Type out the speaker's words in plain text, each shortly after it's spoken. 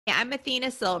I'm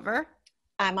Athena Silver.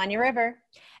 I'm Anya River.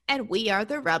 And we are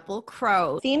the Rebel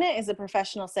Crows. Athena is a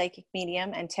professional psychic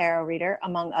medium and tarot reader,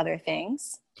 among other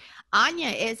things. Anya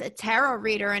is a tarot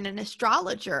reader and an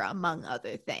astrologer, among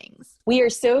other things. We are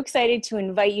so excited to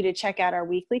invite you to check out our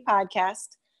weekly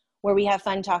podcast, where we have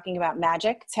fun talking about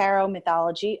magic, tarot,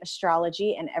 mythology,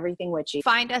 astrology, and everything witchy.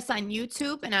 Find us on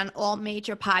YouTube and on all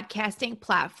major podcasting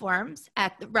platforms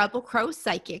at the Rebel Crow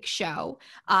Psychic Show.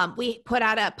 We put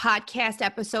out a podcast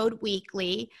episode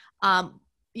weekly.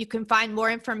 You can find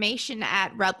more information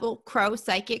at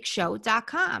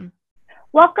rebelcrowpsychicshow.com.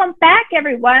 Welcome back,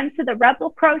 everyone, to the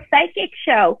Rebel Crow Psychic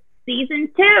Show,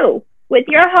 Season 2, with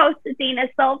your host, Athena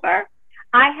Silver.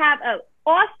 I have an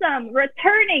awesome,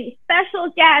 returning special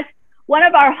guest, one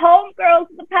of our homegirls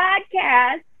of the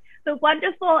podcast, the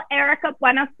wonderful Erica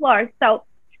Buenaflor. So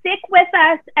stick with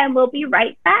us, and we'll be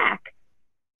right back.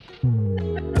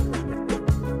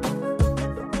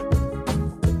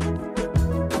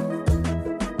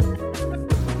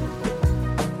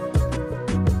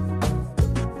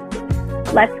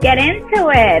 Let's get into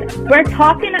it. We're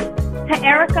talking to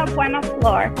Erica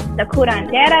Buenaflor, the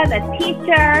curandera, the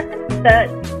teacher, the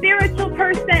spiritual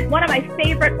person, one of my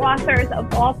favorite authors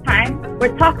of all time.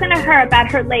 We're talking to her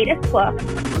about her latest book,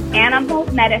 Animal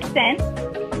Medicine,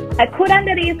 a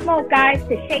curanderismo guide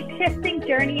to shape-shifting,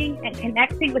 journeying, and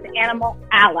connecting with animal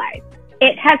allies.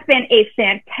 It has been a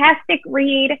fantastic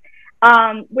read.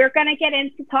 We're going to get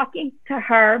into talking to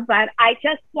her, but I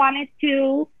just wanted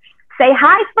to say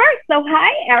hi first. So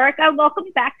hi, Erica.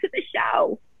 Welcome back to the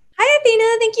show. Hi,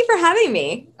 Athena. Thank you for having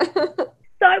me.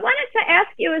 So I wanted to ask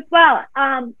you as well,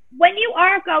 when you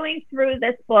are going through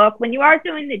this book, when you are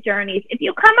doing the journeys, if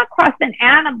you come across an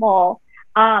animal,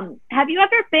 have you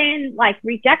ever been like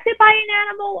rejected by an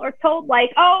animal or told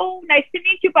like, oh, nice to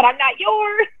meet you, but I'm not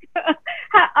yours?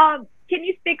 Can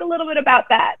you speak a little bit about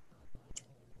that?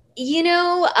 You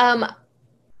know, I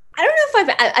don't know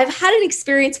if I've had an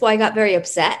experience where I got very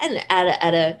upset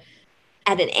at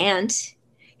an ant.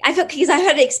 I felt because I've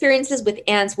had experiences with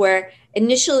ants where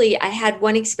initially I had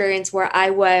one experience where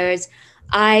my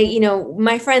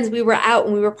friends, we were out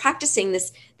and we were practicing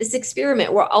this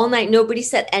experiment where all night nobody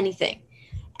said anything.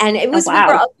 And it was,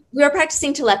 we were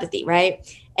practicing telepathy, right?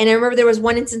 And I remember there was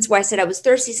one instance where I said I was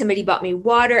thirsty. Somebody bought me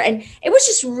water and it was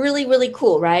just really, really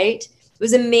cool, right? It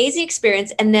was an amazing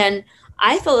experience. And then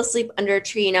I fell asleep under a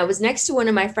tree and I was next to one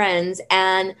of my friends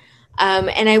and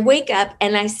I wake up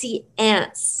and I see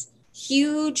ants,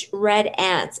 huge red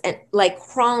ants, and like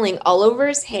crawling all over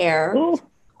his hair,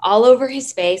 all over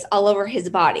his face, all over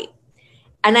his body.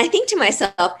 And I think to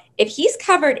myself, if he's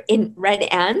covered in red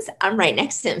ants, I'm right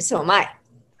next to him. So am I.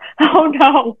 Oh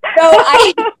no. So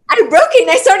I broke it and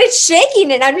I started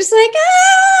shaking and I'm just like,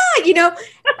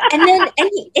 and then, and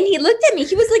he looked at me.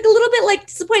 He was like a little bit like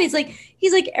disappointed.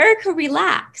 He's like, Erica,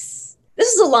 relax.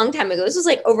 This was a long time ago. This was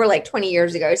like over like 20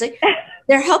 years ago. He's like,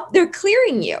 they're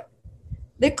clearing you.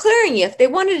 They're clearing you. If they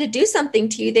wanted to do something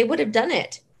to you, they would have done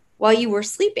it while you were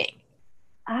sleeping.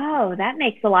 Oh, that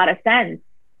makes a lot of sense.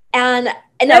 And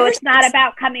so it's not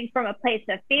about coming from a place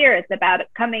of fear. It's about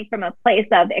coming from a place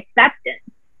of acceptance.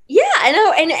 Yeah, I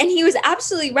know. And he was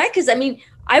absolutely right. Because, I mean,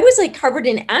 I was like covered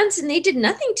in ants and they did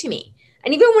nothing to me.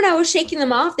 And even when I was shaking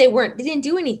them off, they didn't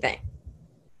do anything.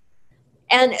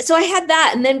 And so I had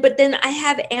that. But then I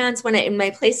have ants in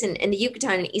my place in the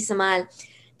Yucatan in Izamal.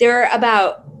 They're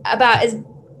about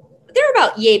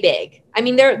yay big. I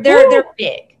mean, they're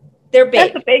big. They're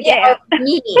big. That's a big ant.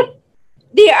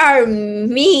 They are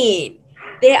mean.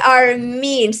 They are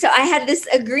mean. So I had this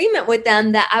agreement with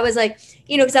them that I was like,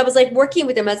 because I was like working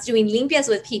with them. I was doing limpias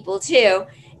with people too.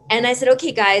 And I said,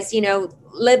 okay, guys,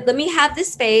 let me have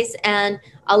this space and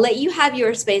I'll let you have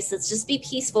your space. Let's just be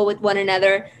peaceful with one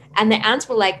another. And the ants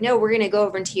were like, no, we're going to go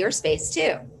over into your space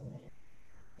too.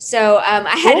 So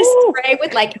I had to spray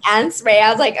with like ant spray. I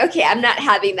was like, okay, I'm not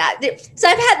having that. So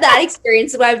I've had that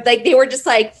experience where I was like, they were just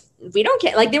like, we don't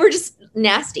care. Like they were just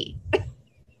nasty.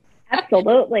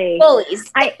 Absolutely.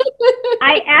 Bullies. I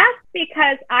asked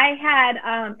because I had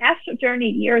astral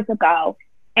journeyed years ago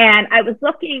and I was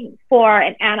looking for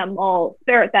an animal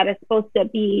spirit that is supposed to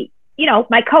be,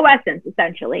 my co-essence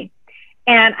essentially.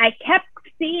 And I kept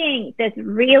seeing this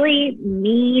really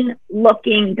mean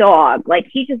looking dog. Like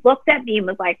he just looked at me and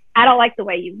was like, I don't like the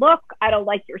way you look. I don't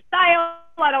like your style.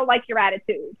 I don't like your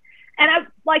attitude. And I'm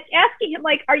like asking him,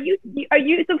 like, are you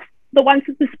the ones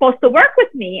who's supposed to work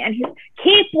with me? And he's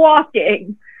keep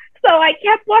walking. So I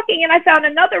kept walking and I found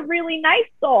another really nice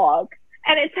dog.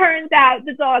 And it turns out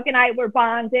the dog and I were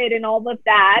bonded and all of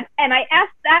that. And I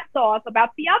asked that dog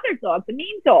about the other dog, the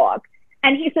mean dog.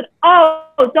 And he said, oh,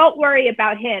 don't worry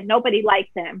about him. Nobody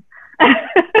likes him.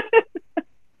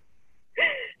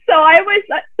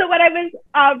 when I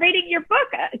was reading your book,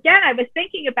 again, I was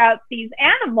thinking about these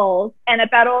animals and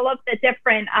about all of the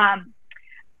different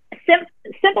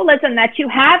symbolism that you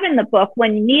have in the book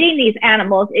when meeting these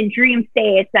animals in dream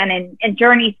states and in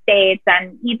journey states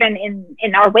and even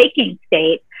in our waking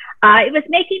state. It was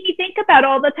making me think about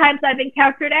all the times I've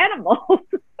encountered animals.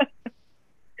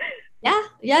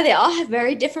 Yeah, they all have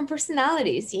very different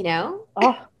personalities, you know?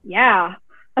 Oh, yeah.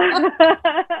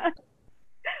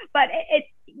 But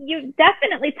you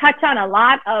definitely touch on a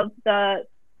lot of the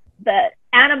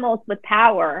animals with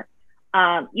power.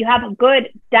 You have a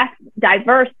good,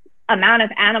 diverse amount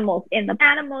of animals in the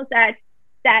animals that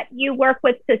you work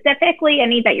with specifically,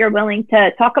 any that you're willing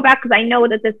to talk about, because I know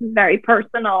that this is very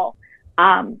personal,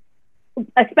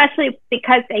 especially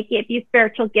because they give you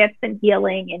spiritual gifts and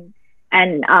healing,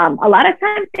 and a lot of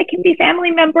times they can be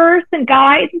family members and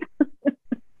guides.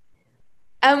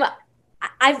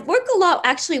 I've worked a lot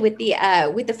actually with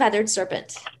the feathered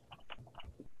serpent.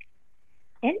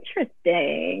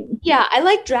 Interesting. Yeah, I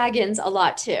like dragons a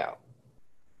lot too.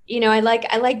 You know, I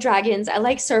like dragons. I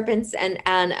like serpents, and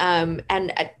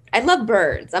I love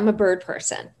birds. I'm a bird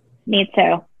person. Me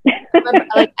too.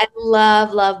 I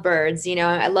love birds. You know,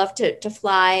 I love to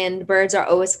fly, and birds are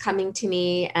always coming to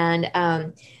me. And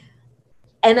I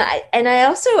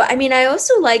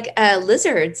also like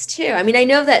lizards too. I mean, I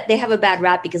know that they have a bad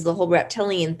rap because of the whole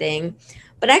reptilian thing,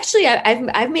 but actually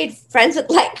I've made friends with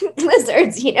like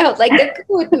lizards, you know, like they're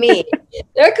cool with me.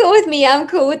 They're cool with me. I'm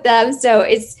cool with them. So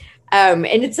it's, and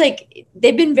it's like,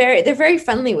 they're very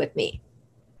friendly with me.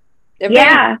 They're very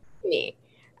friendly with me.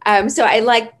 So I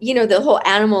like, you know, the whole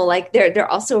animal, like they're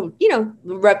also, you know,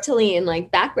 reptilian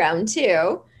like background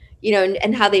too, you know,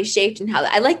 and how they've shaped and how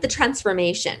I like the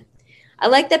transformation. I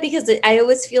like that because I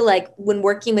always feel like when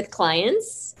working with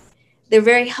clients, they're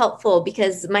very helpful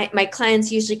because my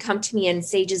clients usually come to me in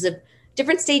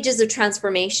different stages of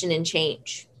transformation and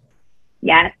change.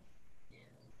 Yes.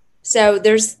 So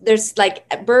there's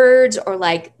like birds, or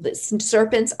like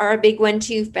serpents are a big one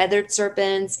too, feathered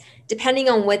serpents, depending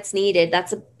on what's needed.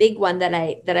 That's a big one that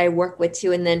I work with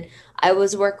too. And then I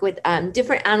always work with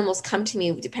different animals come to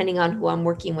me depending on who I'm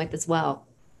working with as well.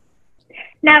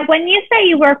 Now, when you say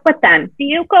you work with them, do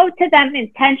you go to them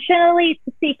intentionally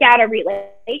to seek out a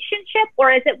relationship,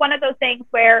 or is it one of those things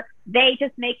where they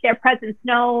just make their presence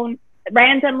known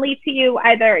randomly to you,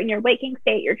 either in your waking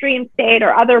state, your dream state,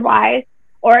 or otherwise?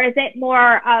 Or is it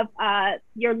more of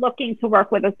you're looking to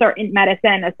work with a certain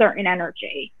medicine, a certain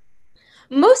energy?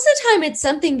 Most of the time, it's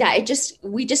something that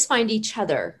we just find each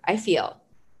other, I feel.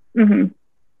 Mm-hmm.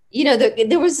 You know,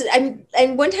 there was, and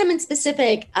one time in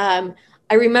specific,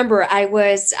 I remember I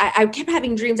kept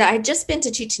having dreams. I had just been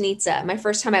to Chichen Itza, my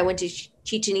first time I went to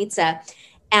Chichen Itza,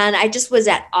 and I just was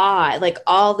at awe, like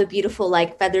all the beautiful,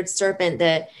 like feathered serpent,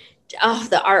 the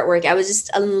artwork. I was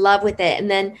just in love with it. And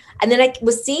then I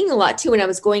was seeing a lot too when I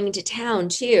was going into town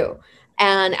too.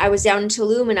 And I was down in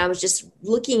Tulum and I was just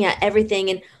looking at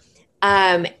everything.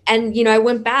 And you know, I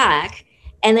went back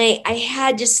and I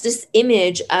had just this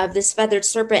image of this feathered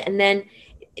serpent. And then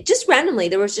just randomly,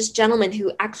 there was just gentleman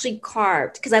who actually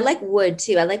carved, because I like wood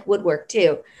too. I like woodwork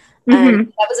too. Mm-hmm.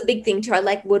 That was a big thing too. I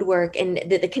like woodwork and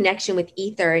the connection with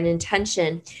ether and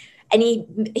intention. And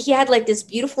he had like this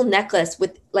beautiful necklace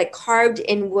with like carved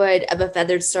in wood of a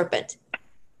feathered serpent.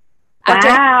 After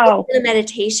Wow. a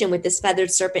meditation with this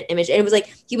feathered serpent image. And it was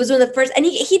like, he was one of the first, and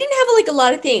he didn't have like a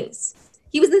lot of things.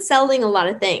 He wasn't selling a lot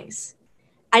of things.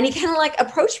 And he kind of like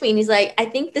approached me and he's like, I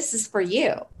think this is for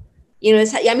you. You know,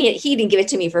 I mean, he didn't give it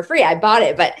to me for free. I bought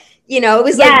it, but you know, it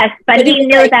was yes, but he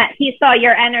knew that he saw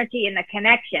your energy and the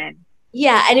connection.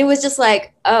 Yeah. And it was just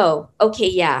like, oh, okay.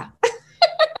 Yeah.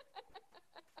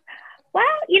 Well,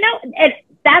 you know,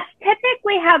 that's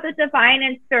typically how the divine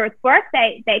and spirits work.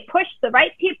 They push the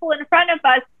right people in front of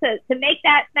us to make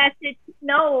that message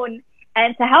known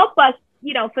and to help us,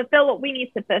 you know, fulfill what we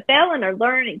need to fulfill or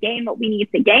learn and gain what we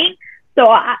need to gain. So,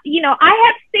 you know, I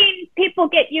have seen people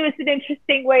get used in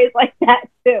interesting ways like that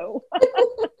too.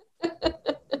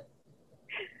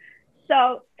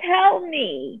 So tell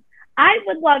me, I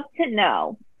would love to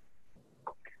know,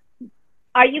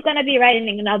 are you going to be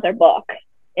writing another book?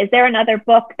 Is there another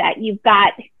book that you've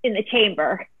got in the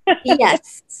chamber?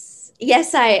 Yes,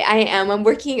 I am. I'm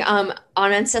working on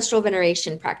ancestral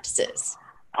veneration practices.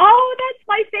 Oh, that's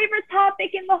my favorite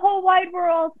topic in the whole wide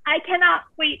world. I cannot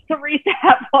wait to read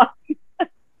that book.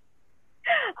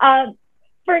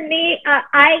 For me,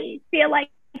 I feel like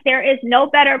there is no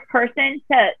better person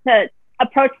to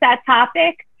approach that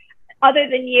topic other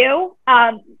than you,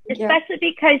 especially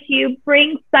because you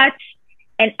bring such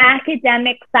an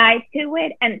academic side to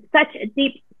it and such a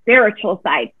deep spiritual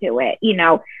side to it, you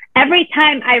know, every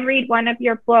time I read one of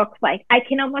your books, like I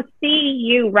can almost see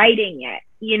you writing it,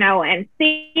 you know, and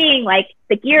seeing like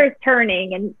the gears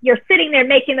turning and you're sitting there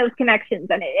making those connections.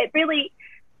 And it really,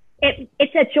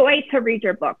 it's a joy to read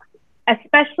your books,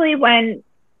 especially when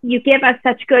you give us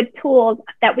such good tools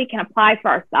that we can apply for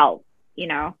ourselves, you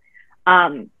know.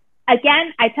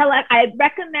 Again, I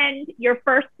recommend your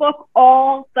first book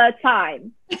all the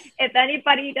time. If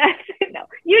anybody doesn't know,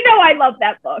 you know I love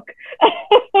that book.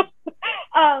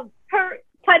 Her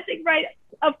Cleansing Rites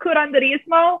of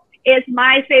Curanderismo is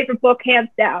my favorite book, hands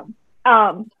down.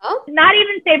 Not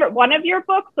even favorite one of your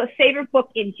books, but favorite book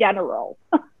in general.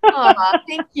 Oh,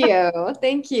 thank you.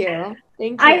 Thank you.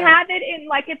 Thank you. I have it in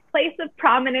like its place of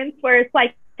prominence where it's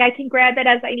like I can grab it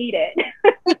as I need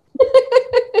it.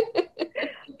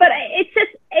 But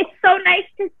it's so nice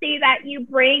to see that you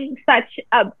bring such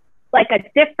a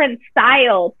different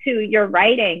style to your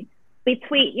writing.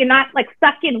 You're not like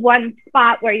stuck in one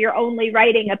spot where you're only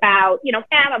writing about, you know,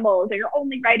 animals, or you're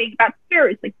only writing about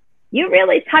spirits. Like you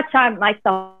really touch on like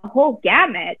the whole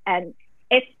gamut, and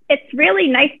it's really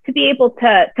nice to be able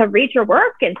to read your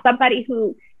work and somebody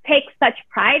who takes such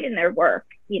pride in their work,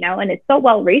 you know, and it's so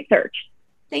well researched.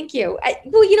 Thank you.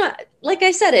 Well, you know, like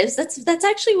I said, that's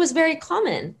actually was very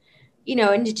common, you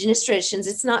know, indigenous traditions.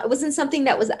 It wasn't something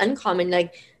that was uncommon.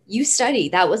 Like you study,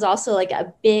 that was also like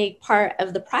a big part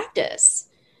of the practice.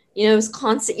 You know, it was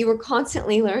constant. You were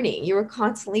constantly learning. You were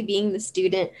constantly being the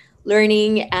student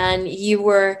learning, and you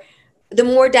were the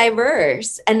more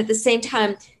diverse. And at the same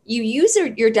time, you use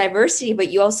your diversity,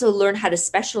 but you also learn how to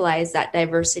specialize that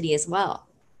diversity as well.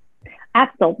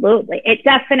 Absolutely.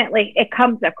 It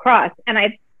comes across. And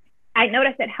I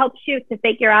notice it helps you to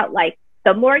figure out, like,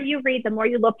 the more you read, the more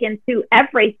you look into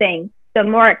everything, the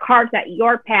more it carves at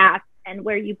your path and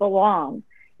where you belong.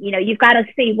 You know, you've got to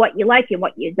see what you like and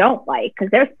what you don't like,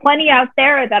 because there's plenty out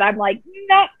there that I'm like,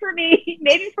 not for me,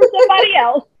 maybe for somebody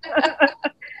else.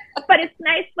 But it's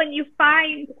nice when you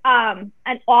find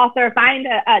an author, find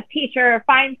a teacher,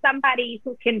 find somebody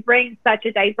who can bring such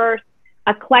a diverse,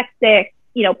 eclectic,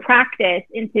 you know, practice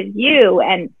into view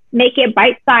and make it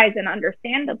bite-sized and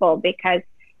understandable, because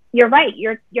you're right.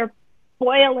 You're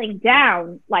boiling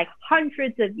down like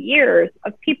hundreds of years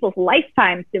of people's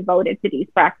lifetimes devoted to these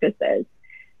practices.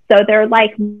 So they're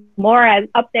like more as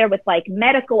up there with like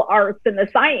medical arts and the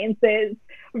sciences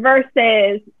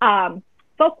versus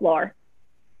folklore.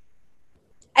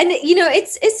 And, you know,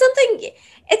 it's something,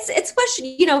 it's question,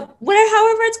 you know,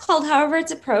 however it's called, however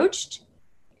it's approached,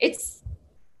 it's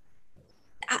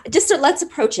just let's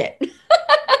approach it.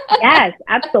 Yes,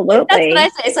 absolutely. That's what I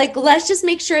say. It's like, let's just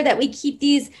make sure that we keep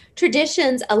these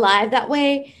traditions alive. That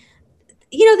way,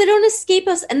 you know, they don't escape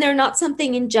us, and they're not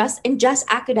something in just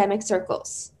academic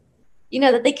circles. You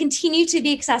know, that they continue to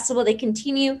be accessible.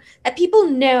 That people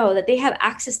know that they have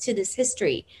access to this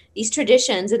history, these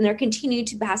traditions, and they're continuing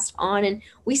to pass on. And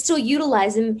we still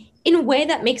utilize them in a way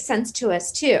that makes sense to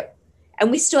us too.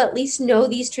 And we still at least know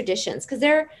these traditions, because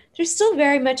they're still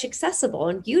very much accessible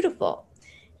and beautiful.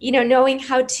 You know, knowing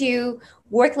how to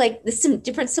work like the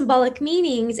different symbolic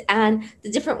meanings and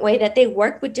the different way that they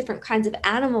work with different kinds of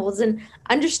animals, and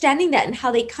understanding that and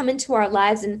how they come into our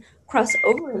lives and cross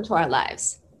over into our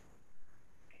lives.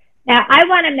 Now, I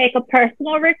want to make a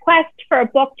personal request for a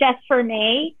book just for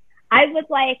me. I would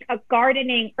like a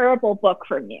gardening herbal book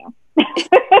from you.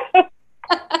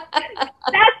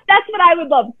 That's what I would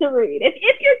love to read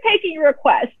if you're taking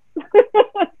requests.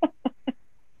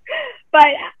 But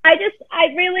I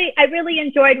really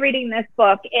enjoyed reading this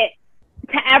book.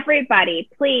 To everybody,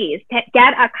 please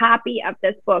get a copy of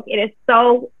this book. It is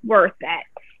so worth it,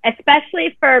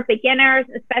 especially for beginners,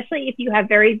 especially if you have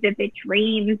very vivid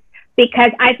dreams,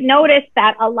 because I've noticed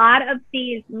that a lot of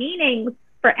these meanings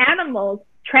for animals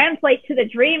translate to the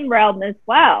dream realm as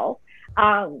well.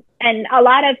 And a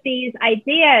lot of these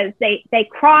ideas, they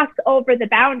cross over the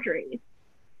boundaries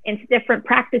into different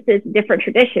practices, different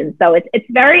traditions. So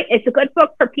it's a good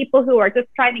book for people who are just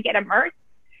trying to get immersed,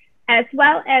 as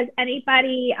well as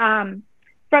anybody from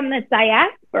the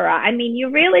diaspora. I mean, you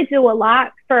really do a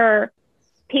lot for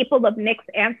people of mixed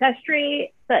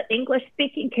ancestry, the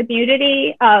English-speaking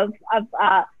community of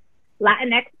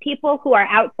Latinx people who are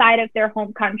outside of their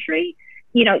home country.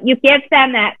 You know, you give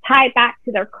them that tie back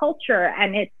to their culture,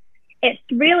 and it's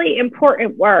really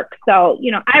important work. So,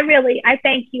 you know, I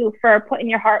thank you for putting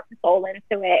your heart and soul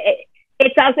into it.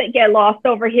 It doesn't get lost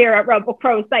over here at Rebel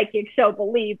Crow Psychic Show,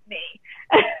 believe me.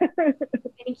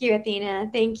 Thank you, Athena.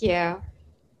 Thank you.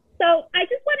 So I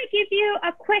just want to give you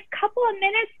a quick couple of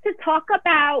minutes to talk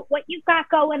about what you've got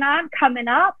going on coming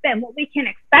up and what we can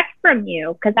expect from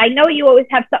you, because I know you always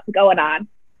have something going on.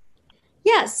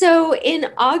 Yeah, so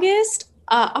in August,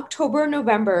 October,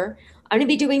 November, I'm going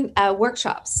to be doing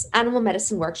workshops, animal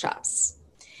medicine workshops.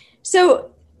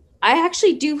 So I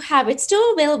actually do have, it's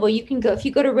still available. You can go, if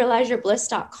you go to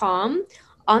realizeyourbliss.com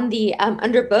on the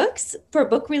under books for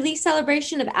book release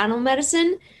celebration of animal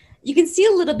medicine, you can see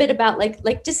a little bit about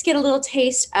like just get a little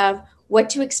taste of what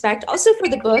to expect also for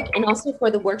the book and also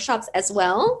for the workshops as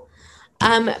well.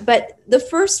 But the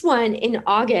first one in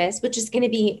August, which is going to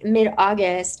be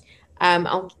mid-August,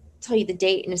 I'll tell you the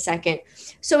date in a second.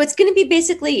 So it's going to be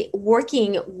basically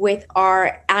working with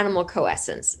our animal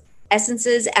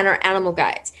essences and our animal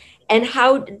guides, and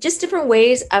how just different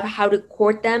ways of how to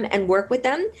court them and work with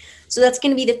them. So that's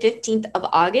going to be the 15th of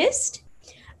August.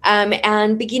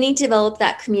 And beginning to develop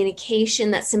that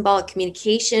communication, that symbolic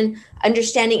communication,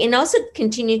 understanding, and also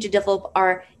continue to develop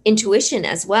our intuition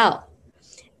as well.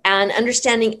 And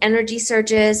understanding energy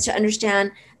surges to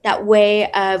understand that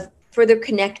way of further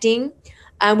connecting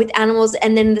with animals.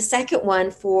 And then the second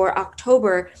one for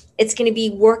October, it's going to be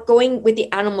going with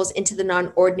the animals into the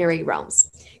non-ordinary realms,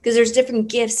 because there's different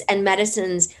gifts and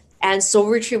medicines and soul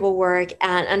retrieval work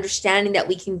and understanding that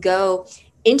we can go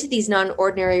into these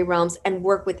non-ordinary realms and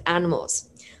work with animals.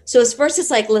 So as first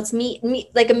it's like, let's meet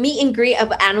like a meet and greet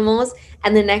of animals.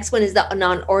 And the next one is the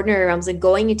non-ordinary realms and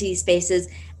going into these spaces.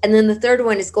 And then the third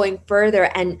one is going further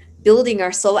and building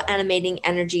our soul animating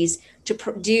energies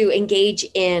to engage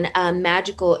in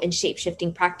magical and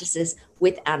shape-shifting practices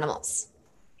with animals.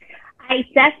 I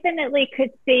definitely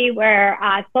could see where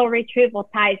soul retrieval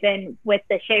ties in with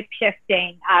the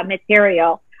shape-shifting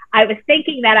material. I was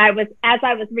thinking that as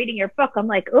I was reading your book, I'm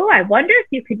like, oh, I wonder if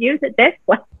you could use it this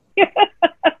way.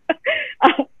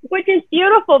 Which is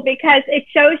beautiful because it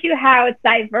shows you how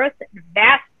diverse and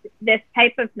vast this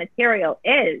type of material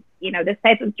is, this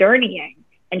type of journeying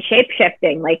and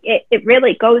shape-shifting. Like it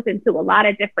really goes into a lot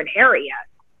of different areas.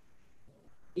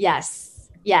 Yes,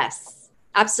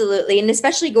 absolutely. And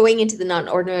especially going into the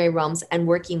non-ordinary realms and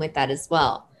working with that as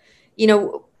well.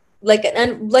 Like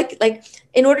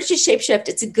in order to shapeshift,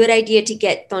 it's a good idea to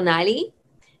get tonali,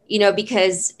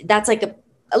 because that's like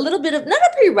a little bit of, not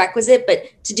a prerequisite, but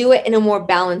to do it in a more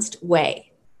balanced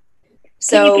way.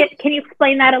 So can you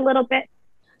explain that a little bit?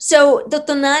 So the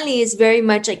tonali is very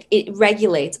much like it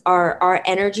regulates our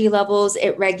energy levels.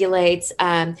 It regulates,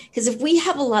 because if we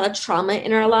have a lot of trauma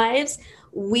in our lives,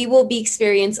 we will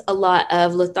experience a lot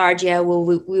of lethargia.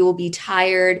 We will be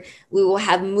tired. We will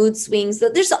have mood swings.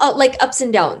 There's like ups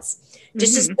and downs.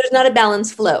 Just there's not a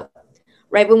balanced flow,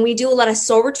 right? When we do a lot of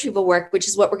soul retrieval work, which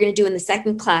is what we're going to do in the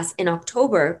second class in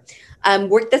October,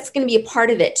 work that's going to be a part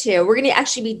of it too. We're going to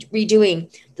actually be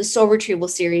redoing the soul retrieval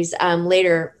series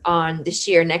later on this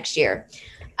year, next year.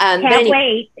 Can't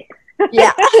wait.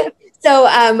 Yeah. So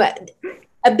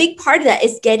a big part of that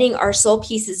is getting our soul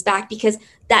pieces back, because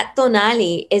that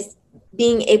tonali is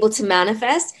being able to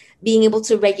manifest, being able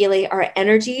to regulate our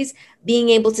energies, being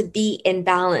able to be in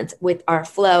balance with our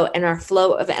flow and our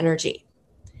flow of energy.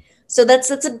 So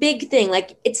that's a big thing.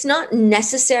 Like, it's not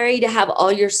necessary to have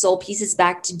all your soul pieces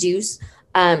back to do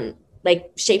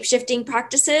like shape-shifting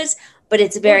practices, but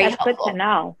it's very helpful. Good to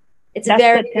know. It's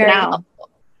very helpful.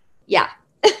 Yeah.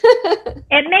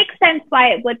 It makes sense why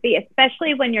it would be,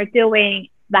 especially when you're doing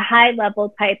the high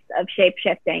level types of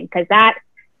shape-shifting, because that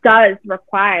does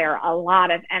require a lot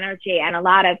of energy and a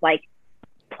lot of like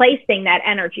placing that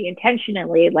energy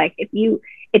intentionally. Like if you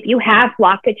have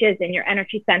blockages in your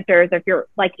energy centers, if you're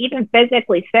like even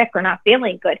physically sick or not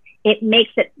feeling good, it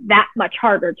makes it that much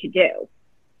harder to do.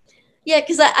 Yeah,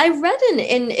 because I read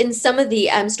in some of the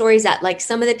stories that like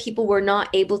some of the people were not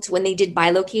able to, when they did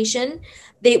bilocation,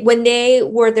 when they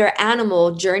were their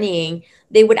animal journeying,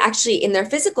 they would actually, in their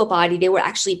physical body, they would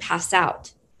actually pass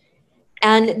out.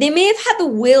 And they may have had the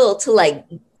will to like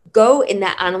go in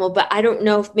that animal, but I don't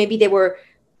know if maybe the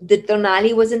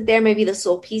tonali wasn't there. Maybe the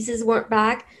soul pieces weren't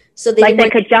back. So they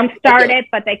could jumpstart it,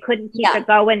 but they couldn't keep it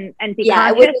going and be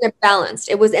conscious. It wasn't balanced.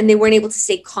 And they weren't able to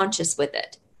stay conscious with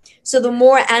it. So the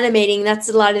more animating, that's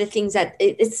a lot of the things that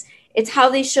it's how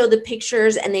they show the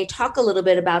pictures, and they talk a little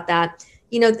bit about that.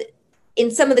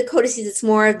 In some of the codices, it's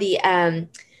more of the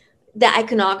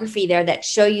iconography there that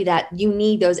show you that you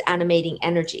need those animating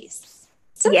energies.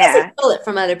 Sometimes I feel it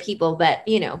from other people, but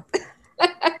Yeah,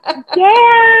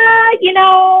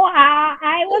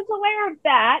 I was aware of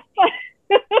that,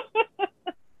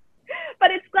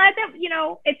 but it's glad that,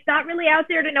 it's not really out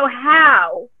there to know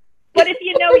how, but if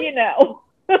you know, you know.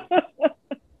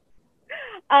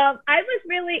 I was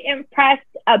really impressed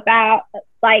about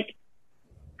like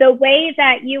the way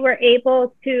that you were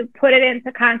able to put it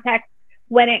into context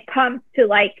when it comes to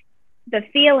like the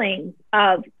feelings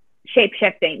of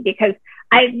shape-shifting, because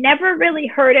I've never really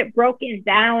heard it broken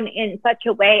down in such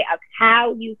a way of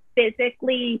how you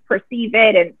physically perceive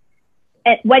it,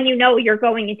 and when you know you're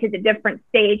going into the different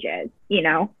stages, you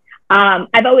know.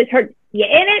 I've always heard you're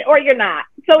in it or you're not.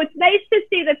 So it's nice to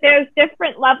see that there's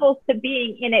different levels to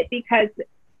being in it, because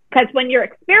when you're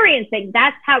experiencing,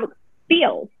 that's how it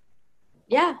feels.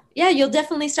 Yeah. Yeah. You'll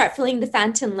definitely start feeling the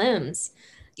phantom limbs.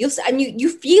 You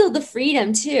feel the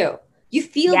freedom too. You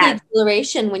feel the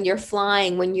exhilaration when you're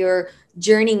flying, when you're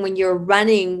journeying, when you're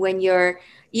running, when you're,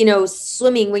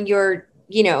 swimming, when you're,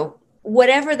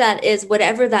 whatever that is,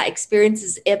 whatever that experience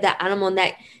is of that animal, and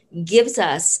that gives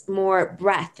us more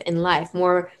breath in life,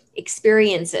 more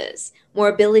experiences, more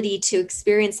ability to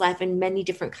experience life in many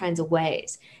different kinds of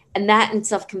ways. And that in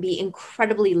itself can be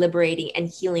incredibly liberating and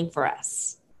healing for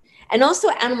us. And also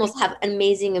animals have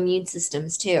amazing immune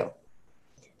systems too.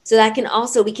 So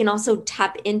we can also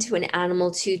tap into an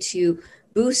animal to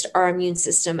boost our immune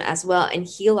system as well and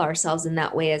heal ourselves in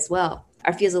that way as well,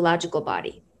 our physiological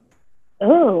body.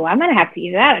 Oh, I'm going to have to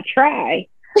give that a try.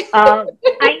 I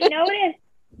noticed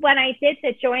when I did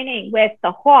the joining with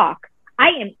the hawk, I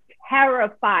am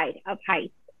terrified of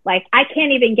heights. Like, I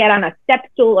can't even get on a step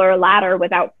stool or a ladder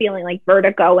without feeling like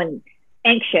vertigo and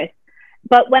anxious.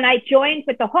 But when I joined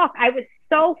with the hawk, I was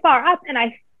so far up, and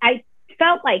I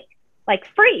felt like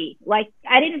free. Like,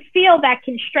 I didn't feel that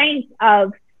constraint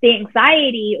of the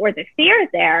anxiety or the fear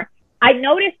there. I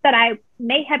noticed that I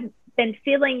may have been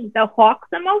feeling the hawk's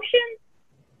emotions,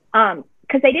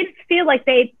 because they didn't feel like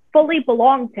they fully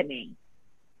belonged to me.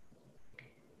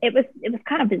 It was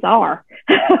kind of bizarre.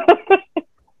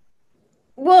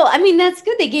 Well, I mean, that's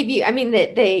good. They gave you,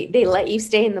 they let you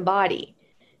stay in the body.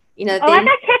 I got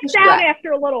kicked out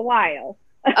after a little while.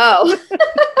 Oh.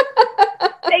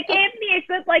 They gave me a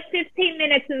good 15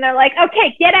 minutes, and they're like,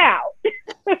 okay, get out.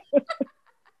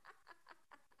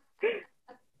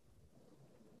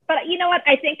 But you know what?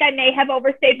 I think I may have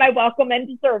overstayed my welcome and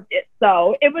deserved it.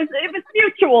 So it was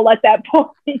mutual at that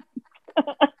point.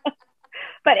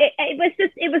 But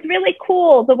it was really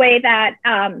cool the way that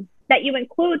that you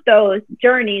include those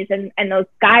journeys and those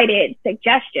guided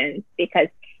suggestions, because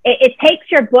it takes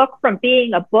your book from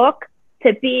being a book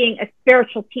to being a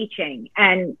spiritual teaching.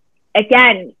 And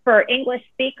again, for English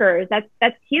speakers,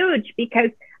 that's huge,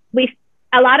 because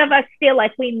a lot of us feel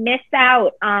like we miss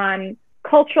out on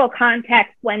cultural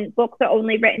context when books are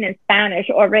only written in Spanish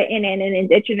or written in an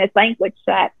indigenous language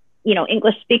that,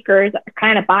 English speakers are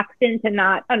kind of boxed into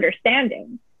not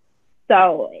understanding.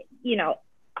 So,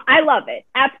 I love it.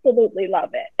 Absolutely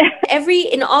love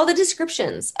it. In all the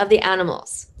descriptions of the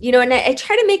animals, and I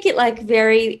try to make it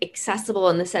very accessible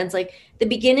in the sense, the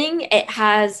beginning, it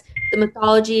has the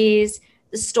mythologies,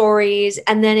 the stories,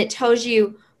 and then it tells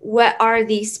you what are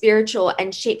the spiritual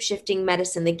and shape-shifting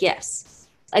medicine, the gifts,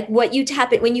 what you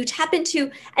when you tap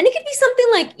into, and it could be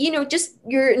something just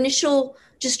your initial,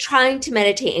 just trying to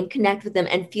meditate and connect with them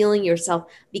and feeling yourself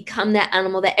become that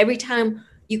animal, that every time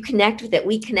you connect with it,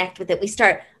 we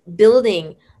start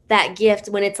building that gift.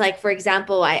 When it's for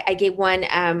example, I gave one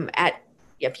at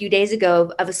a few days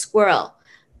ago of a squirrel,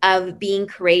 of being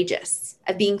courageous,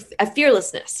 of being a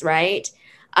fearlessness, right?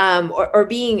 Or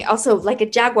being also like a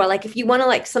jaguar, if you want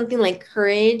to something like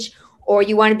courage, or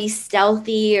you want to be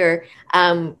stealthy, or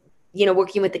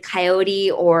working with the coyote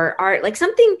or art,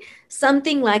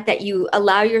 something like that, you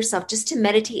allow yourself just to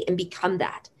meditate and become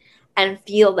that and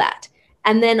feel that.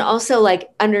 And then also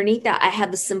underneath that, I have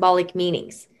the symbolic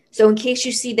meanings. So in case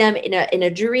you see them in a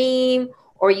dream,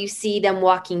 or you see them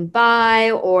walking by,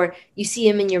 or you see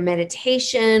them in your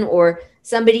meditation, or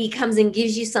somebody comes and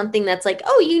gives you something that's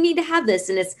oh, you need to have this,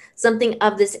 and it's something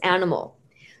of this animal.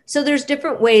 So there's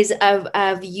different ways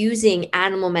of using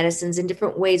animal medicines, and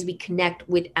different ways we connect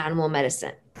with animal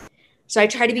medicine. So I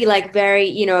try to be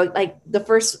very, the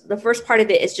first part of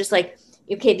it is just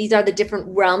okay, these are the different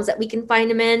realms that we can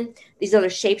find them in. These are the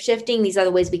shape-shifting. These are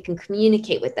the ways we can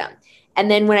communicate with them.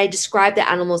 And then when I describe the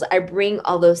animals, I bring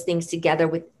all those things together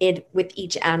with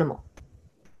each animal.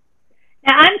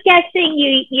 Now, I'm guessing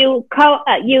you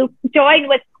join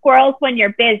with squirrels when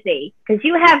you're busy, because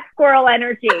you have squirrel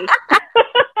energy.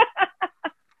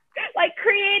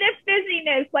 Creative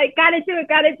busyness, gotta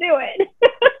do it.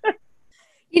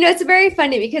 It's very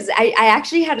funny, because I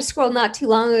actually had a squirrel not too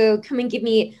long ago come and give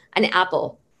me an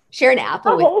apple, share an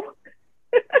apple with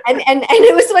me. And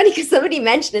it was funny because somebody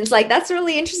mentioned, it's that's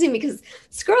really interesting, because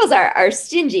squirrels are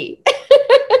stingy.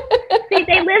 See,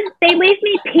 they leave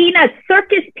me peanuts,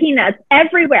 circus peanuts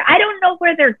everywhere. I don't know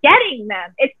where they're getting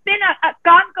them. It's been a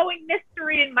ongoing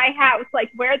mystery in my house,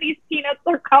 where these peanuts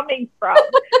are coming from.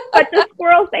 But the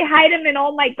squirrels, they hide them in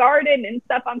all my garden and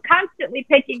stuff. I'm constantly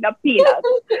picking up peanuts.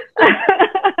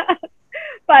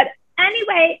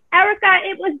 anyway, Erica,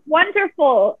 it was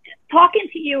wonderful talking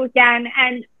to you again.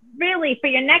 And really, for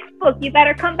your next book, you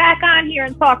better come back on here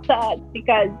and talk to us,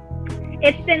 because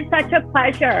it's been such a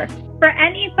pleasure. For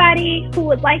anybody who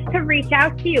would like to reach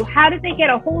out to you, how do they get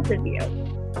a hold of you?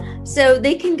 So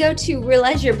they can go to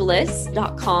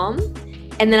realizeyourbliss.com,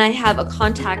 and then I have a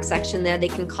contact section there. They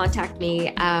can contact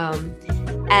me, and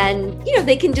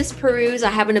they can just peruse.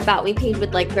 I have an About Me page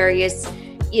with like various,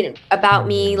 about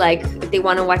me, like if they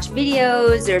want to watch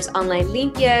videos. There's online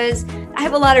limpias. I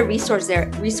have a lot of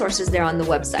resources there on the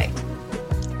website.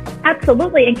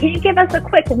 Absolutely. And can you give us a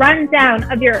quick rundown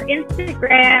of your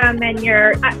Instagram and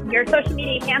your social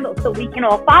media handles so we can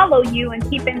all follow you and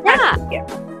keep in touch with you?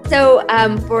 So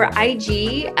for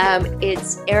IG,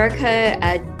 it's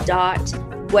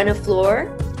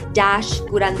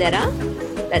Erica.Buenaflor-Curandera.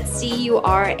 That's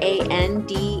Curandera.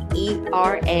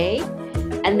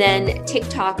 And then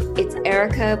TikTok, it's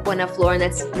Erica Buenaflor, and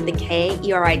that's with the K,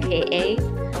 Erika,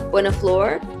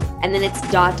 Buenaflor. And then it's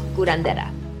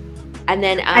 .Curandera. And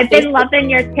then I've been loving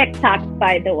your TikToks,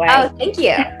 by the way. Oh, thank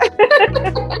you.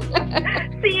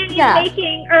 Seeing you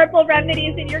making herbal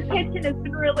remedies in your kitchen has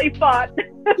been really fun.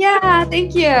 Yeah,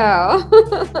 thank you.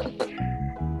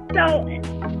 So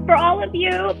for all of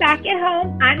you back at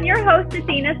home, I'm your host,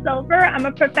 Athena Silver. I'm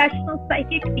a professional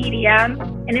psychic medium,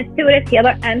 an intuitive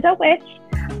healer, and a witch.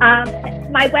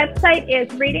 My website is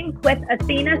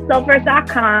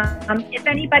readingswithathenasilver.com. If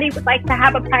anybody would like to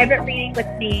have a private reading with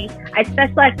me, I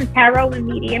specialize in tarot and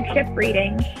mediumship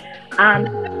readings.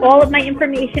 All of my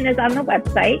information is on the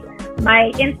website.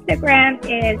 My Instagram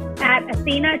is at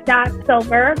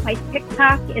Athena.silver. My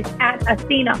TikTok is at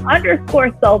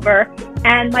Athena_silver.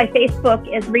 And my Facebook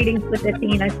is Readings with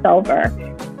Athena Silver.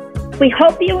 We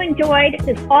hope you enjoyed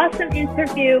this awesome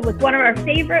interview with one of our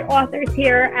favorite authors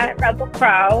here at Rebel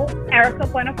Crow, Erica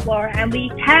Buenaflor, and we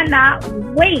cannot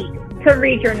wait to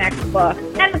read your next book,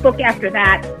 and the book after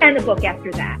that, and the book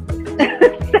after that.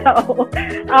 So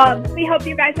we hope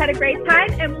you guys had a great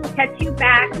time, and we'll catch you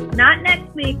back, not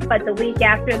next week, but the week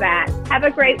after that. Have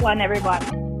a great one, everyone.